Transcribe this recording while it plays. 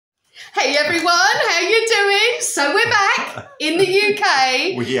Hey everyone, how you doing? So we're back in the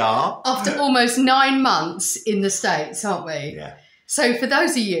UK. We are. After almost 9 months in the States, aren't we? Yeah. So for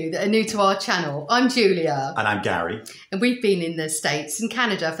those of you that are new to our channel, I'm Julia. And I'm Gary. And we've been in the States and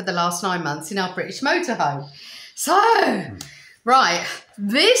Canada for the last 9 months in our British motorhome. So, right,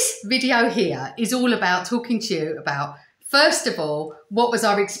 this video here is all about talking to you about, first of all, what was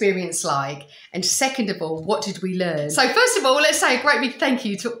our experience like? And second of all, what did we learn? So first of all, let's say a great big thank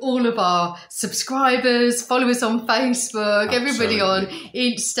you to all of our subscribers, followers on Facebook, everybody on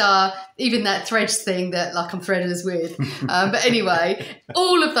Insta, even that Threads thing that like I'm threaders with. But anyway,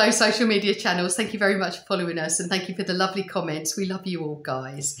 all of those social media channels, thank you very much for following us and thank you for the lovely comments. We love you all,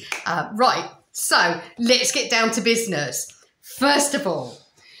 guys. Right, so let's get down to business. First of all,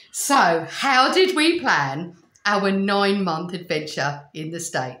 so how did we plan our 9-month adventure in the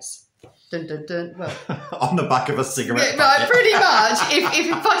States? Dun, dun, dun. Well, on the back of a cigarette right, pretty much.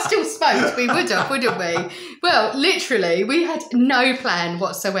 If I still smoked, we would have, wouldn't we? Well, literally, we had no plan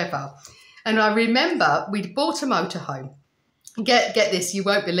whatsoever. And I remember we'd bought a motorhome. Get this, you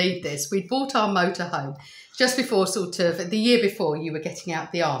won't believe this. We'd bought our motorhome just before, sort of, the year before you were getting out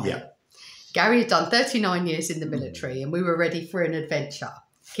of the army. Yeah. Gary had done 39 years in the military and we were ready for an adventure.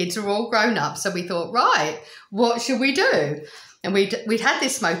 Kids are all grown up, so we thought, right, what should we do? And we'd had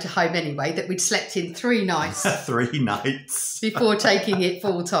this motorhome anyway that we'd slept in 3 nights. 3 nights. Before taking it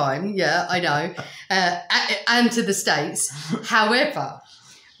full time. Yeah, I know. And to the States. However,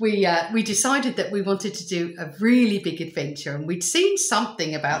 we decided that we wanted to do a really big adventure, and we'd seen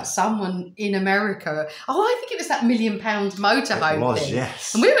something about someone in America. Oh, I think it was that £1 million motorhome thing.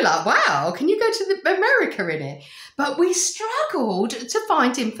 Yes. And we were like, wow, can you go to America in it? But we struggled to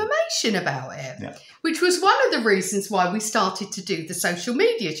find information about it, which was one of the reasons why we started to do the social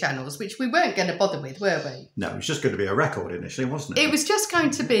media channels, which we weren't going to bother with, were we? No, it was just going to be a record initially, wasn't it? It was just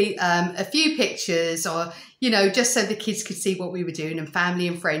going to be a few pictures or, you know, just so the kids could see what we were doing and family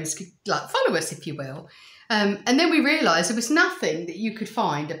and friends could like follow us, if you will. And then we realised there was nothing that you could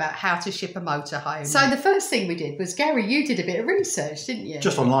find about how to ship a motorhome. So the first thing we did was, Gary, you did a bit of research, didn't you?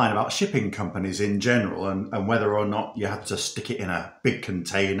 Just online about shipping companies in general and whether or not you had to stick it in a big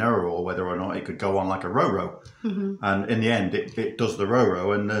container or whether or not it could go on like a Ro-Ro. And in the end, it does the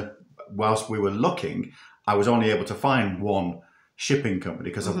Ro-Ro. And whilst we were looking, I was only able to find one shipping company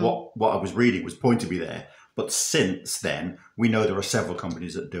because of what I was reading was pointing me there. But since then, we know there are several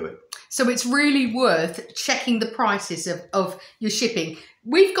companies that do it. So it's really worth checking the prices of your shipping.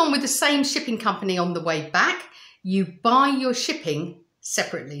 We've gone with the same shipping company on the way back. You buy your shipping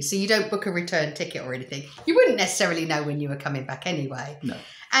separately, so you don't book a return ticket or anything. You wouldn't necessarily know when you were coming back anyway. No.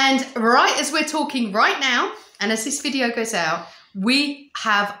 And right as we're talking right now, and as this video goes out, we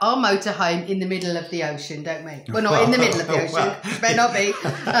have our motorhome in the middle of the ocean, don't we? Well, not in the middle of the ocean. It may not be.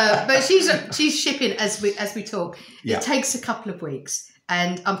 But she's shipping as we talk. Yeah. It takes a couple of weeks.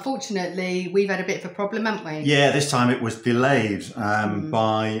 And unfortunately, we've had a bit of a problem, haven't we? Yeah, this time it was delayed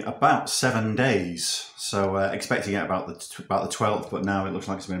by about 7 days. So expecting it about the 12th, but now it looks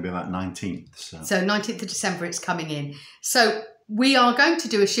like it's going to be about 19th. So 19th of December, it's coming in. So we are going to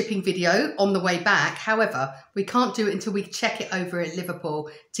do a shipping video on the way back. However, we can't do it until we check it over at Liverpool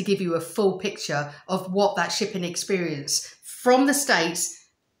to give you a full picture of what that shipping experience from the States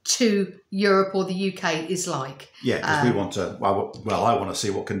to Europe or the UK is like. Yeah, because we want to, well, I want to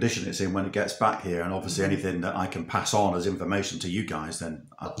see what condition it's in when it gets back here, and obviously anything that I can pass on as information to you guys, then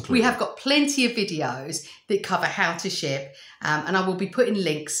we have got plenty of videos that cover how to ship, and I will be putting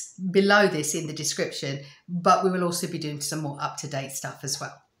links below this in the description, but we will also be doing some more up-to-date stuff as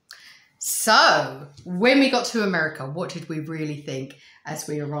well. So when we got to America, what did we really think as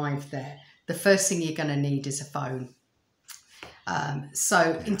we arrived there? The first thing you're going to need is a phone.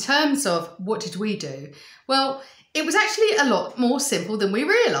 So in terms of what did we do? Well, it was actually a lot more simple than we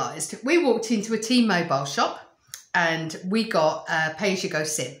realised. We walked into a T-Mobile shop and we got a pay-as-you-go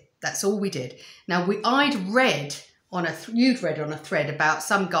SIM. That's all we did. Now, you'd read on a thread about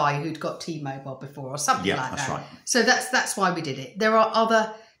some guy who'd got T-Mobile before or something like that. That's right. So that's why we did it. There are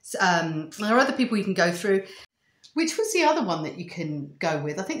other people you can go through. Which was the other one that you can go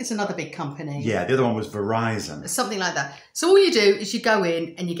with? I think it's another big company. Yeah, the other one was Verizon. Something like that. So all you do is you go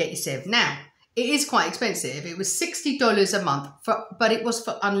in and you get your SIM. Now, it is quite expensive. It was $60 a month, but it was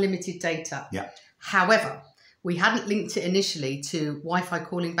for unlimited data. Yeah. However, we hadn't linked it initially to Wi-Fi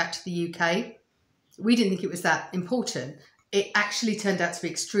calling back to the UK. We didn't think it was that important. It actually turned out to be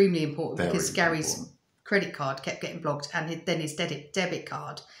extremely important because Gary's credit card kept getting blocked and then his debit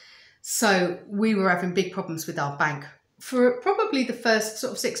card. So we were having big problems with our bank for probably the first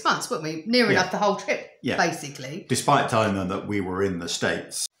sort of 6 months, weren't we? Near enough the whole trip, basically. Despite telling them that we were in the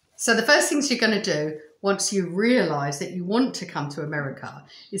States. So the first things you're going to do once you realise that you want to come to America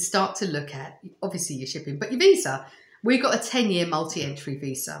is start to look at, obviously, your shipping, but your visa. We've got a 10-year multi-entry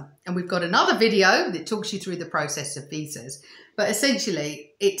visa, and we've got another video that talks you through the process of visas. But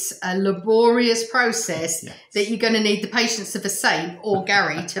essentially, it's a laborious process that you're going to need the patience of a saint or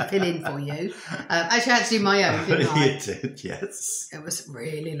Gary to fill in for you. Actually, I had to do my own, didn't I? You did, yes. It was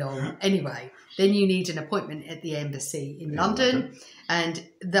really long. Anyway, then you need an appointment at the embassy in London, and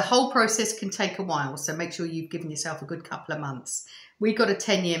the whole process can take a while. So make sure you've given yourself a good couple of months. We got a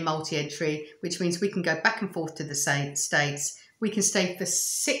 10-year multi-entry, which means we can go back and forth to the States. We can stay for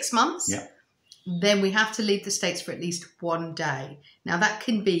 6 months. Yeah. Then we have to leave the States for at least 1 day. Now, that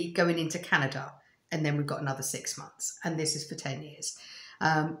can be going into Canada, and then we've got another 6 months, and this is for 10 years.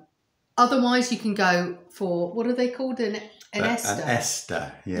 Otherwise, you can go for, what are they called? An ESTA. An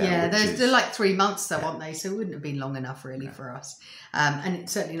ESTA, yeah. They're like 3 months, though, aren't they? So it wouldn't have been long enough, really, for us. And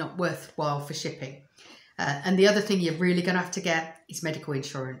it's certainly not worthwhile for shipping. And the other thing you're really going to have to get is medical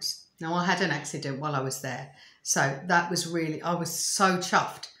insurance. Now, I had an accident while I was there. So that was really, I was so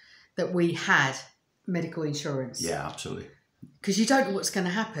chuffed that we had medical insurance. Yeah, absolutely. Because you don't know what's going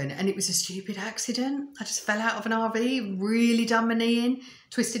to happen. And it was a stupid accident. I just fell out of an RV, really done my knee in,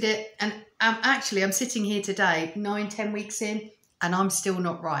 twisted it. And I'm sitting here today, 9-10 weeks in, and I'm still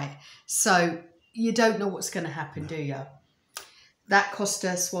not right. So you don't know what's going to happen, do you? That cost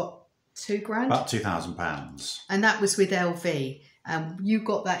us, what, $2,000? About £2,000. And that was with LV. You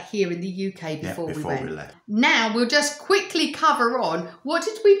got that here in the UK before we went. left. Now we'll just quickly cover on what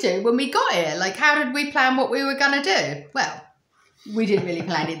did we do when we got here? Like, how did we plan what we were going to do? Well, we didn't really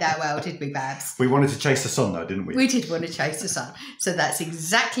plan it that well, did we, Babs? We wanted to chase the sun, though, didn't we? We did want to chase the sun. So that's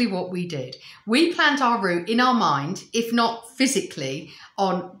exactly what we did. We planned our route in our mind, if not physically,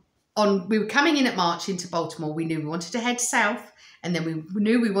 we were coming in at March into Baltimore. We knew we wanted to head south. And then we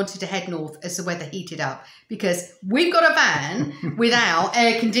knew we wanted to head north as the weather heated up, because we've got a van without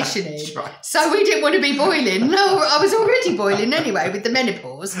air conditioning. Right. So we didn't want to be boiling. No, I was already boiling anyway with the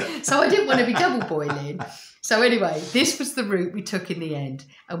menopause. So I didn't want to be double boiling. So anyway, this was the route we took in the end.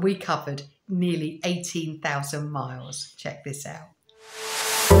 And we covered nearly 18,000 miles. Check this out.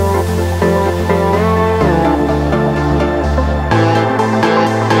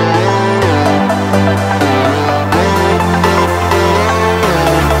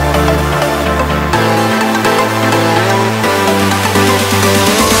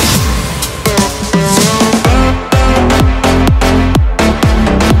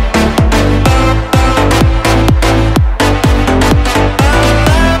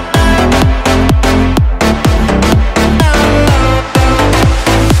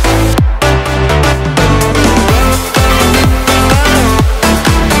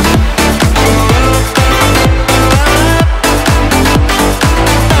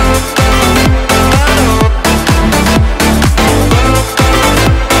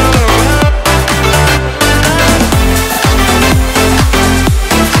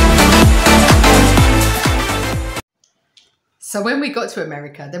 So when we got to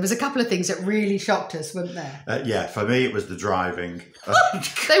America, there was a couple of things that really shocked us, weren't there? Yeah, for me it was the driving.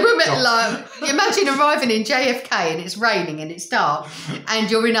 They were like, imagine arriving in JFK and it's raining and it's dark and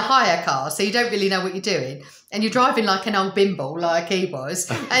you're in a hire car, so you don't really know what you're doing. And you're driving like an old bimble, like he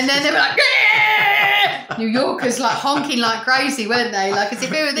was. And then they were like, yeah! New Yorkers like honking like crazy, weren't they? Like as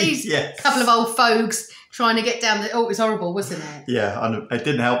if it were these couple of old folks trying to get down the... Oh, it was horrible, wasn't it? Yeah, and it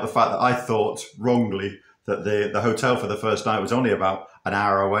didn't help the fact that I thought wrongly that the hotel for the first night was only about an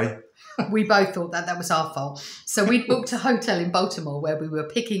hour away. We both thought that was our fault. So we'd booked a hotel in Baltimore where we were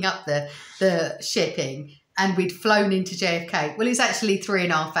picking up the shipping, and we'd flown into JFK. Well, it's actually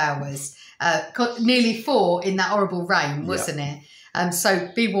 3.5 hours, nearly 4 in that horrible rain, wasn't it? So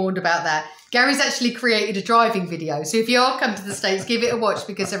be warned about that. Gary's actually created a driving video. So if you are come to the States, give it a watch,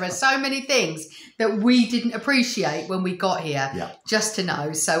 because there are so many things that we didn't appreciate when we got here, just to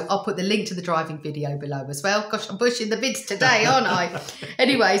know. So I'll put the link to the driving video below as well. Gosh, I'm pushing the vids today, aren't I?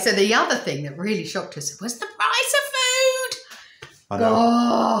 Anyway, so the other thing that really shocked us was the price of food. I know.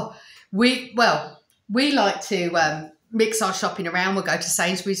 Oh, we like to mix our shopping around. We'll go to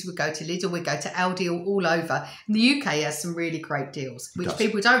Sainsbury's, we'll go to Lidl, we'll go to Aldi, all over. And the UK has some really great deals, which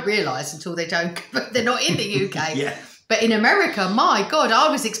people don't realise until they're not in the UK. But in America, my God, I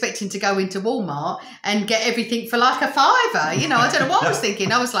was expecting to go into Walmart and get everything for like a $5. You know, I don't know what I was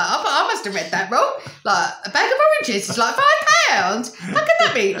thinking. I was like, I must have read that wrong. Like a bag of oranges is like £5. How can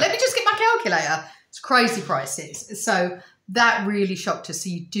that be? Let me just get my calculator. It's crazy prices. So that really shocked us. So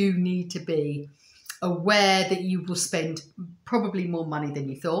you do need to be aware that you will spend probably more money than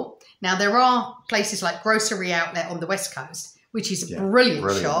you thought. Now, there are places like Grocery Outlet on the West Coast which is a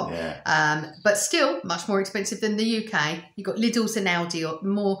brilliant shop. Yeah. But still much more expensive than the UK. You've got Lidl's and Aldi,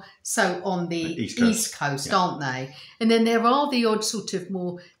 more so on the East Coast, aren't they? And then there are the odd sort of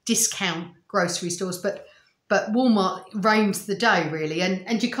more discount grocery stores, but Walmart reigns the day, really,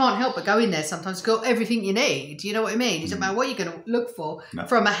 and you can't help but go in there sometimes. It's got everything you need. You know what I mean? It doesn't matter what you're going to look for,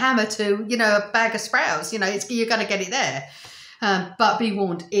 from a hammer to, you know, a bag of sprouts. You know, you're going to get it there. But be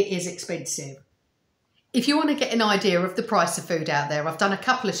warned, it is expensive. If you want to get an idea of the price of food out there, I've done a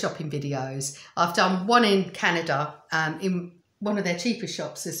couple of shopping videos. I've done one in Canada, in one of their cheapest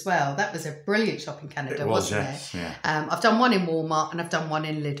shops as well. That was a brilliant shop in Canada, wasn't it? Yeah. I've done one in Walmart and I've done one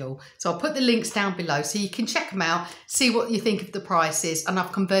in Lidl. So I'll put the links down below so you can check them out, see what you think of the prices, and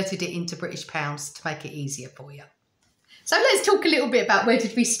I've converted it into British pounds to make it easier for you. So let's talk a little bit about where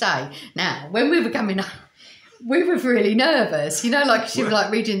did we stay. Now, when we were coming up, we were really nervous, you know, like she was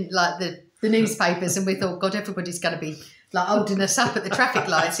like reading like the newspapers, and we thought, God, everybody's going to be like holding us up at the traffic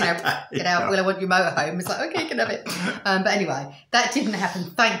lights, you know, get out, Will, I want your motorhome. It's like, okay, you can have it. But anyway, that didn't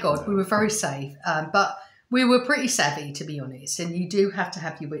happen. Thank God. We were very safe. But we were pretty savvy, to be honest. And you do have to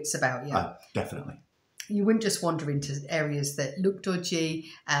have your wits about you. Definitely. You wouldn't just wander into areas that look dodgy,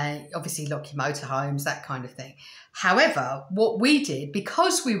 and obviously lock your motorhomes, that kind of thing. However, what we did,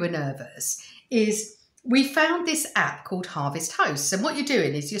 because we were nervous, is we found this app called Harvest Hosts. And what you're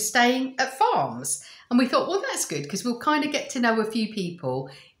doing is you're staying at farms. And we thought, well, that's good, because we'll kind of get to know a few people,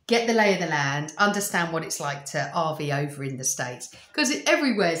 get the lay of the land, understand what it's like to RV over in the States. Because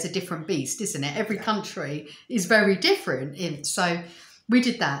everywhere is a different beast, isn't it? Every country is very different. So we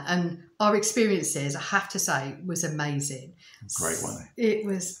did that. And our experiences, I have to say, was amazing. Great, wasn't it? It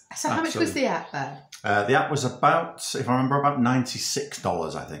was. So how much was the app, though? The app was about, if I remember, about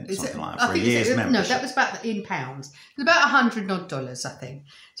 $96, I think, something like that, for a year's membership. No, that was about in pounds. It was about $100 odd, I think.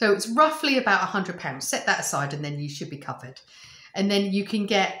 So it's roughly about £100. Set that aside, and then you should be covered. And then you can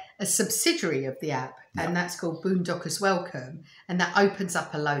get a subsidiary of the app, and that's called Boondockers Welcome, and that opens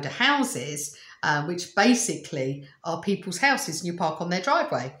up a load of houses, which basically are people's houses, and you park on their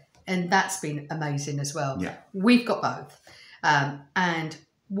driveway, and that's been amazing as well. Yeah, we've got both, and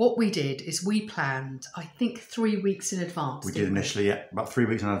what we did is we planned, I think, 3 weeks in advance. We did initially, about 3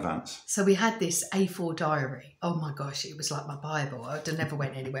 weeks in advance. So we had this A4 diary. Oh my gosh, it was like my Bible. I never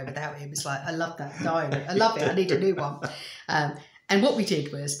went anywhere without it. It was like, I love that diary. I love it. I need a new one. And what we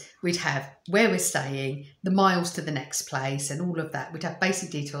did was we'd have where we're staying, the miles to the next place, and all of that. We'd have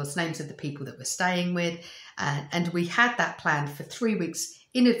basic details, names of the people that we're staying with. And we had that planned for 3 weeks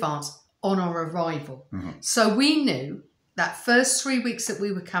in advance on our arrival. Mm-hmm. So we knew that first 3 weeks that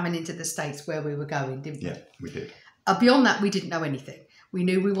we were coming into the States where we were going, didn't we? Yeah, we did. Beyond that, we didn't know anything. We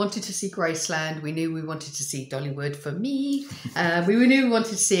knew we wanted to see Graceland. We knew we wanted to see Dollywood for me. We knew we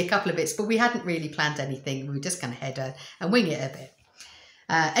wanted to see a couple of bits, but we hadn't really planned anything. We were just going to head and wing it a bit.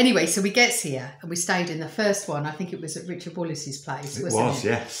 Anyway, so we gets here and we stayed in the first one. I think it was at Richard Wallace's place. It was,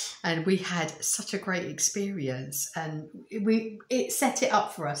 yes. And we had such a great experience, and it set it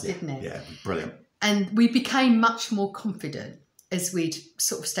up for us, didn't it? Yeah, brilliant. And we became much more confident as we'd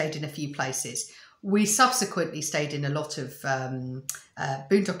sort of stayed in a few places. We subsequently stayed in a lot of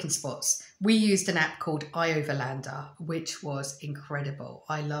boondocking spots. We used an app called iOverlander, which was incredible.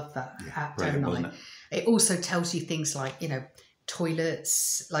 I love that app, don't I? It also tells you things like, you know,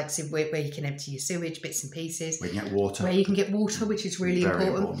 toilets, like where you can empty your sewage, bits and pieces. Where you can get water. Where you can get water, which is really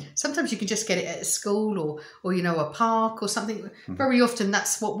important. Sometimes you can just get it at a school or you know, a park or something. Mm-hmm. Very often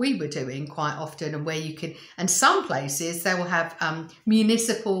that's what we were doing quite often, and where you can, and some places they will have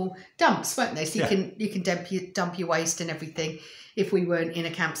municipal dumps, won't they? So you can dump your waste and everything. If we weren't in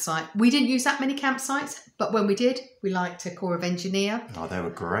a campsite, we didn't use that many campsites, but when we did, we liked a Corps of Engineer. Oh, they were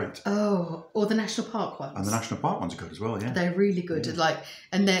great. Oh, or the National Park ones. And the National Park ones are good as well, yeah. They're really good. Yeah.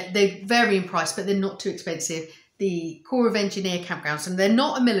 And they vary in price, but they're not too expensive. The Corps of Engineer campgrounds, and they're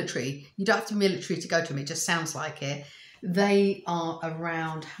not a military. You don't have to be military to go to them. It just sounds like it. They are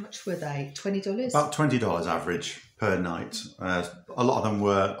around, how much were they? $20? About $20 average per night. A lot of them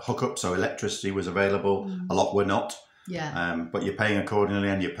were hookup, so electricity was available. Mm. A lot were not. Yeah. But you're paying accordingly,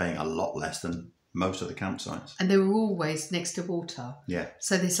 and you're paying a lot less than most of the campsites. And they were always next to water. Yeah.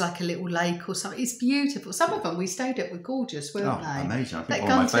 So there's like a little lake or something. It's beautiful. Some of them we stayed at were gorgeous, weren't they? Amazing. I think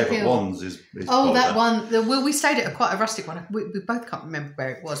one of my favourite ones is that one. Well, we stayed at quite a rustic one. We both can't remember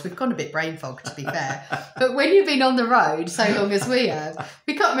where it was. We've gone a bit brain fog, to be fair. But when you've been on the road so long as we have,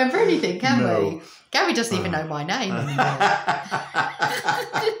 we can't remember anything, can we? Gary doesn't even know my name anymore.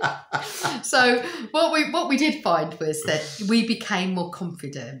 So what we did find was that we became more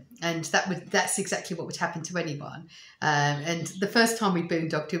confident, and that's exactly what would happen to anyone. And the first time we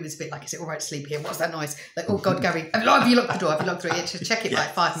boondocked, it was a bit like, is it all right to sleep here? What's that noise? Like, oh God, Gary, have you locked the door? Have you locked the door? You had to check it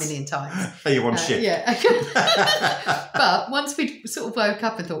like 5 million times. Are you on shift? Yeah. But once we sort of woke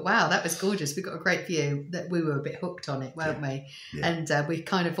up and thought, wow, that was gorgeous. We got a great view. That we were a bit hooked on it, weren't we? Yeah. And we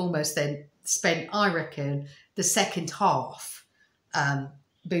kind of almost then spent, I reckon, the second half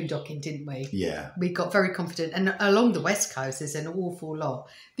boondocking, didn't we? Yeah. We got very confident. And along the West Coast, there's an awful lot.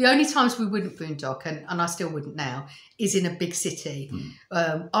 The only times we wouldn't boondock, and I still wouldn't now, is in a big city.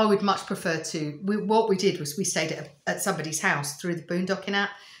 I would much prefer to... what we did was we stayed at somebody's house through the boondocking app.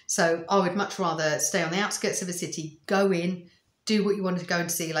 So I would much rather stay on the outskirts of a city, go in, do what you wanted to go and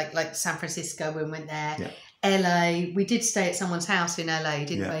see, like San Francisco when we went there. Yeah. LA, we did stay at someone's house in LA,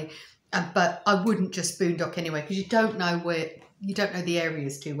 didn't we? But I wouldn't just boondock anyway, because you don't know the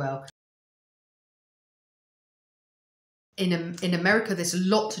areas too well. In America, there's a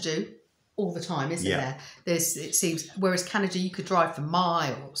lot to do all the time, isn't there? It seems, whereas Canada, you could drive for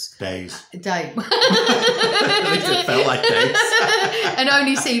miles. Days. A day. At least it felt like days. And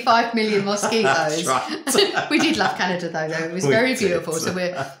only see 5 million mosquitoes. That's right. We did love Canada though. It was very beautiful. So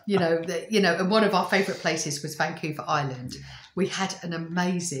we're, and one of our favourite places was Vancouver Island. We had an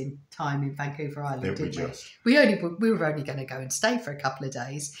amazing time in Vancouver Island, didn't we? We were only going to go and stay for a couple of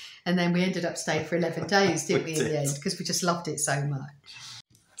days, and then we ended up staying for 11 days, didn't we, in the end, because we just loved it so much.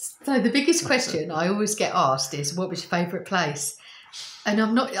 So the biggest question I always get asked is, what was your favourite place? And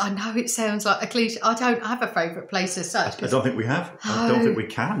I know it sounds like a cliche. I don't have a favourite place as such. I don't think we have. I don't think we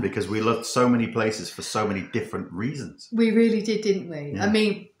can, because we loved so many places for so many different reasons. We really did, didn't we? Yeah. I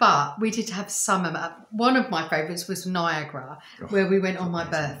mean, but we did have some. One of my favourites was Niagara, where we went on my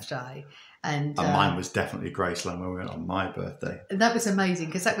birthday. And mine was definitely Graceland, where we went on my birthday. And that was amazing,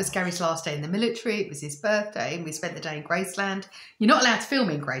 because that was Gary's last day in the military. It was his birthday, and we spent the day in Graceland. You're not allowed to film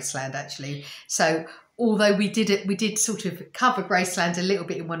in Graceland, actually. So although we did sort of cover Graceland a little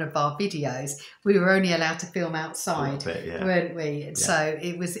bit in one of our videos, we were only allowed to film outside, weren't we? And so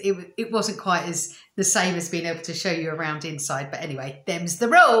it wasn't quite as the same as being able to show you around inside. But anyway, them's the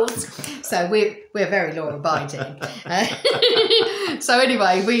rules. So we're very law abiding. So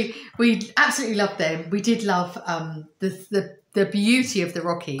anyway, we absolutely loved them. We did love the beauty of the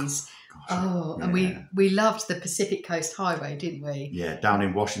Rockies. And we loved the Pacific Coast Highway, didn't we? Yeah, down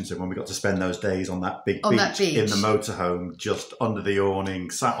in Washington, when we got to spend those days on that big beach in the motorhome, just under the awning,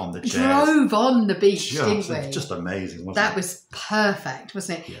 sat on the chairs. Drove on the beach, didn't we? Just amazing, wasn't it? That was perfect,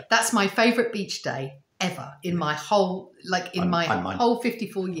 wasn't it? Yeah. That's my favourite beach day ever in my whole, whole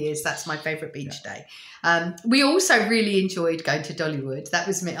 54 years. That's my favourite beach day. We also really enjoyed going to Dollywood. That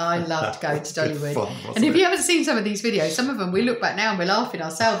was me. I loved going to Dollywood. Fun, and if you haven't seen some of these videos, some of them, we look back now and we're laughing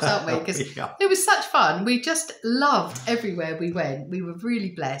ourselves, aren't we? Because it was such fun. We just loved everywhere we went. We were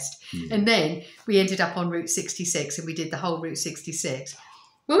really blessed. And then we ended up on Route 66, and we did the whole Route 66.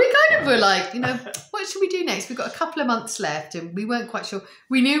 Well, we kind of were like, what should we do next? We've got a couple of months left, and we weren't quite sure.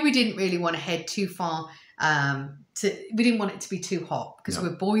 We knew we didn't really want to head too far. We didn't want it to be too hot, because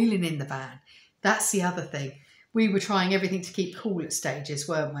we're boiling in the van. That's the other thing. We were trying everything to keep cool at stages,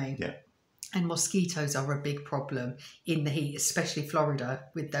 weren't we? Yeah. And mosquitoes are a big problem in the heat, especially Florida,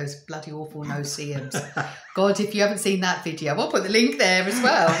 with those bloody awful no See-ums. God, if you haven't seen that video, I'll put the link there as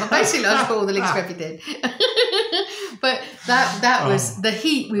well. But basically, I'll just put all the links for everything. But that was, the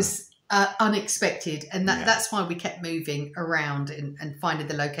heat was unexpected, and that's why we kept moving around and finding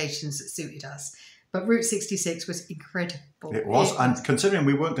the locations that suited us. But Route 66 was incredible. It was, and considering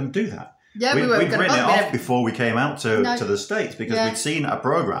we weren't going to do that. Yeah, we'd written it off before we came out to the States, because we'd seen a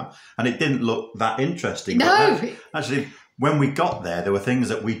programme and it didn't look that interesting. No. But actually, when we got there were things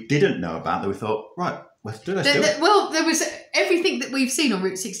that we didn't know about that we thought, right, let's do it. Well, there was everything that we've seen on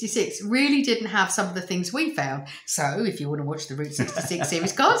Route 66 really didn't have some of the things we found. So if you want to watch the Route 66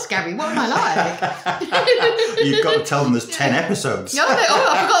 series, God, Gary, what am I like? You've got to tell them there's 10 episodes. Oh,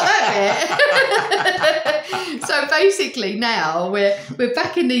 I forgot that bit. So basically now we're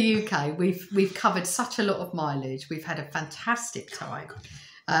back in the UK. We've covered such a lot of mileage. We've had a fantastic time.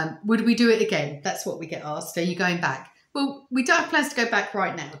 Would we do it again? That's what we get asked. Are you going back? Well, we don't have plans to go back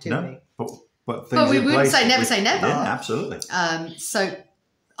right now, do we? But we wouldn't say never say never. Yeah, absolutely. So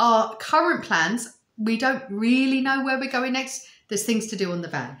our current plans, we don't really know where we're going next. There's things to do on the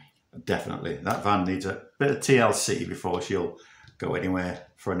van. Definitely. That van needs a bit of TLC before she'll go anywhere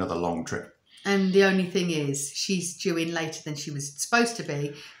for another long trip. And the only thing is, she's due in later than she was supposed to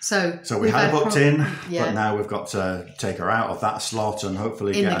be. So we had her booked in, but now we've got to take her out of that slot and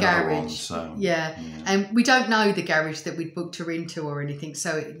hopefully in get the another garage. one. So and we don't know the garage that we'd booked her into or anything.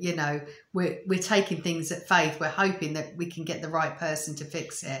 So you know, we're taking things at faith. We're hoping that we can get the right person to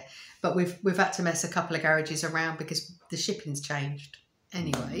fix it. But we've had to mess a couple of garages around because the shipping's changed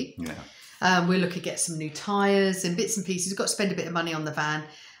anyway. We're looking to get some new tyres and bits and pieces. We've got to spend a bit of money on the van.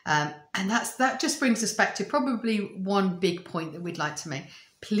 And that just brings us back to probably one big point that we'd like to make.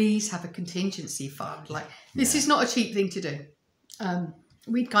 Please have a contingency fund. Like, this is not a cheap thing to do.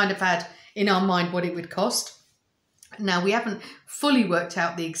 We'd kind of had in our mind what it would cost. Now, we haven't fully worked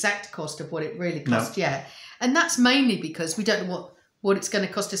out the exact cost of what it really cost yet. And that's mainly because we don't know what it's going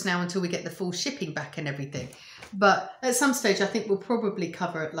to cost us now until we get the full shipping back and everything. But at some stage, I think we'll probably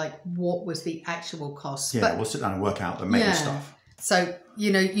cover like what was the actual cost. Yeah, we'll sit down and work out the main stuff. So,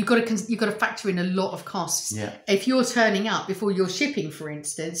 you know, you've got to factor in a lot of costs. Yeah. If you're turning up before you're shipping, for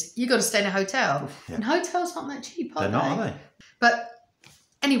instance, you've got to stay in a hotel. Yeah. And hotels aren't that cheap, are they? They're not, are they? But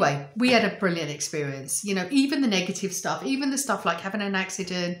anyway, we had a brilliant experience. You know, even the negative stuff, even the stuff like having an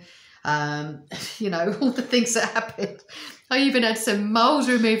accident, you know, all the things that happened. I even had some moles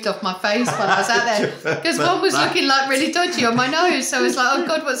removed off my face while I was out there because one was looking like really dodgy on my nose. So I was like, oh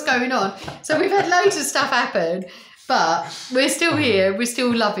God, what's going on? So we've had loads of stuff happen. But we're still here, we're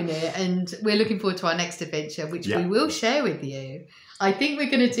still loving it, and we're looking forward to our next adventure, which we will share with you. I think we're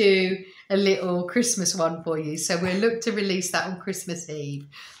going to do a little Christmas one for you. So we'll look to release that on Christmas Eve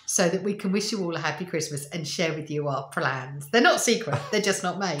so that we can wish you all a happy Christmas and share with you our plans. They're not secret, they're just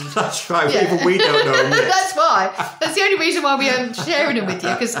not made. That's right, even we don't know them yet. That's why. That's the only reason why we aren't sharing them with you,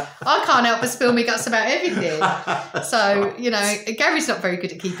 because I can't help but spill my guts about everything. So, you know, Gary's not very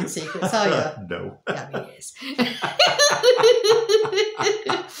good at keeping secrets, are you? No. Yeah, he is.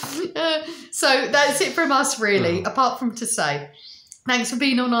 So that's it from us, really, apart from to say, thanks for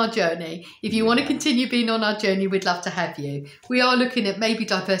being on our journey. If you want to continue being on our journey, we'd love to have you. We are looking at maybe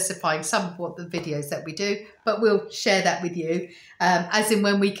diversifying some of what the videos that we do, but we'll share that with you as in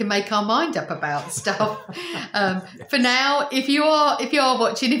when we can make our mind up about stuff. For now, if you are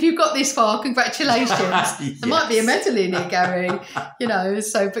watching, if you've got this far, congratulations. There might be a medal in it, Gary. You know,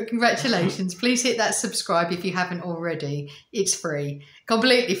 but congratulations. Please hit that subscribe if you haven't already. It's free.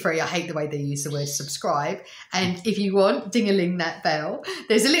 Completely free. I hate the way they use the word subscribe. And if you want, ding-a-ling that bell.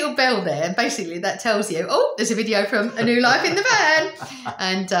 There's a little bell there, and basically that tells you, oh, there's a video from A New Life in the Van.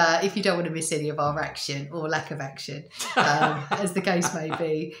 And if you don't want to miss any of our action or lack of action, as the case may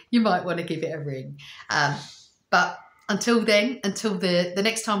be, you might want to give it a ring. But until then, until the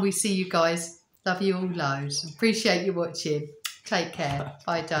next time we see you guys, love you all loads. Appreciate you watching. Take care.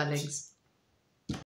 Bye, darlings.